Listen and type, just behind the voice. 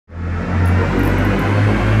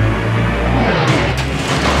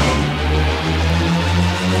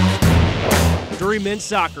men's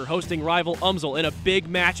soccer hosting rival UMSL in a big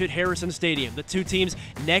match at Harrison Stadium. The two teams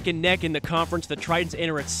neck and neck in the conference. The Tritons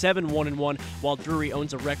enter at 7-1-1, while Drury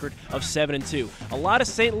owns a record of 7-2. A lot of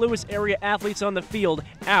St. Louis area athletes on the field.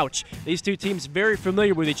 Ouch. These two teams very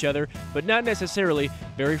familiar with each other, but not necessarily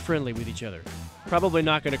very friendly with each other. Probably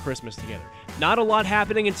not going to Christmas together. Not a lot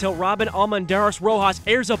happening until Robin Almendares Rojas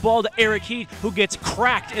airs a ball to Eric Heat, who gets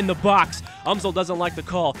cracked in the box. UMSL doesn't like the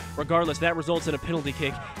call. Regardless, that results in a penalty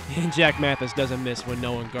kick, and Jack Mathis doesn't miss when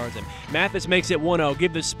no one guards him. Mathis makes it 1-0,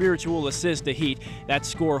 give the spiritual assist to Heat. That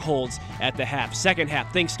score holds at the half. Second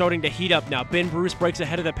half, things starting to heat up now. Ben Bruce breaks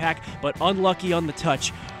ahead of the pack, but unlucky on the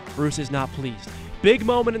touch. Bruce is not pleased. Big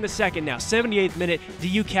moment in the second now, 78th minute,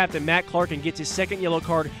 DU captain Matt Clarkin gets his second yellow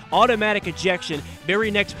card, automatic ejection.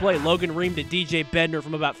 Very next play, Logan Ream to DJ Bednar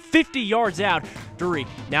from about 50 yards out. Drury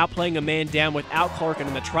now playing a man down without Clarkin,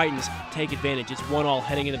 and the Tritons take advantage. It's 1-1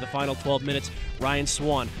 heading into the final 12 minutes. Ryan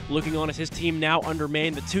Swan looking on as his team now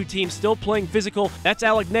undermanned. The two teams still playing physical. That's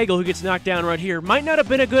Alec Nagel who gets knocked down right here. Might not have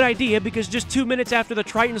been a good idea because just 2 minutes after the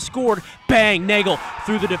Tritons scored, bang, Nagel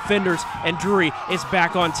through the defenders, and Drury is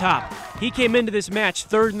back on top. He came into this match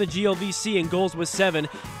third in the GLVC in goals with 7.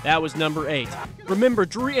 That was number 8. Remember,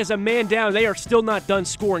 Drury is a man down. They are still not done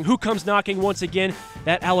scoring. Who comes knocking once again?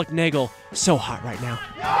 That Alec Nagel. So hot right now.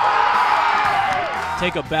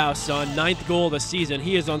 Take a bow, son. 9th goal of the season.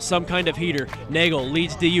 He is on some kind of heater. Nagel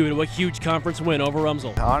leads DU to a huge conference win over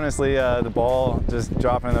UMSL. Honestly, the ball just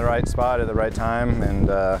dropping in the right spot at the right time,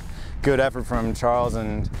 and good effort from Charles,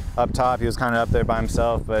 and up top he was kind of up there by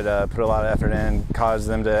himself, but put a lot of effort in, caused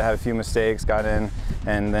them to have a few mistakes, got in,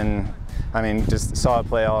 and then I mean, just solid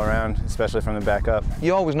play all around, especially from the back up.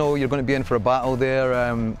 You always know you're going to be in for a battle there.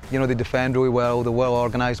 You know, they defend really well, they're well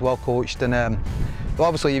organised, well coached, and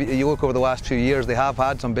obviously you look over the last few years, they have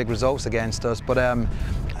had some big results against us, but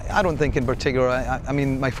I don't think in particular, I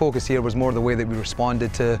mean, my focus here was more the way that we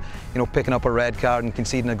responded to, you know, picking up a red card and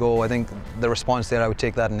conceding a goal. I think the response there, I would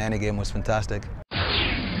take that in any game, was fantastic.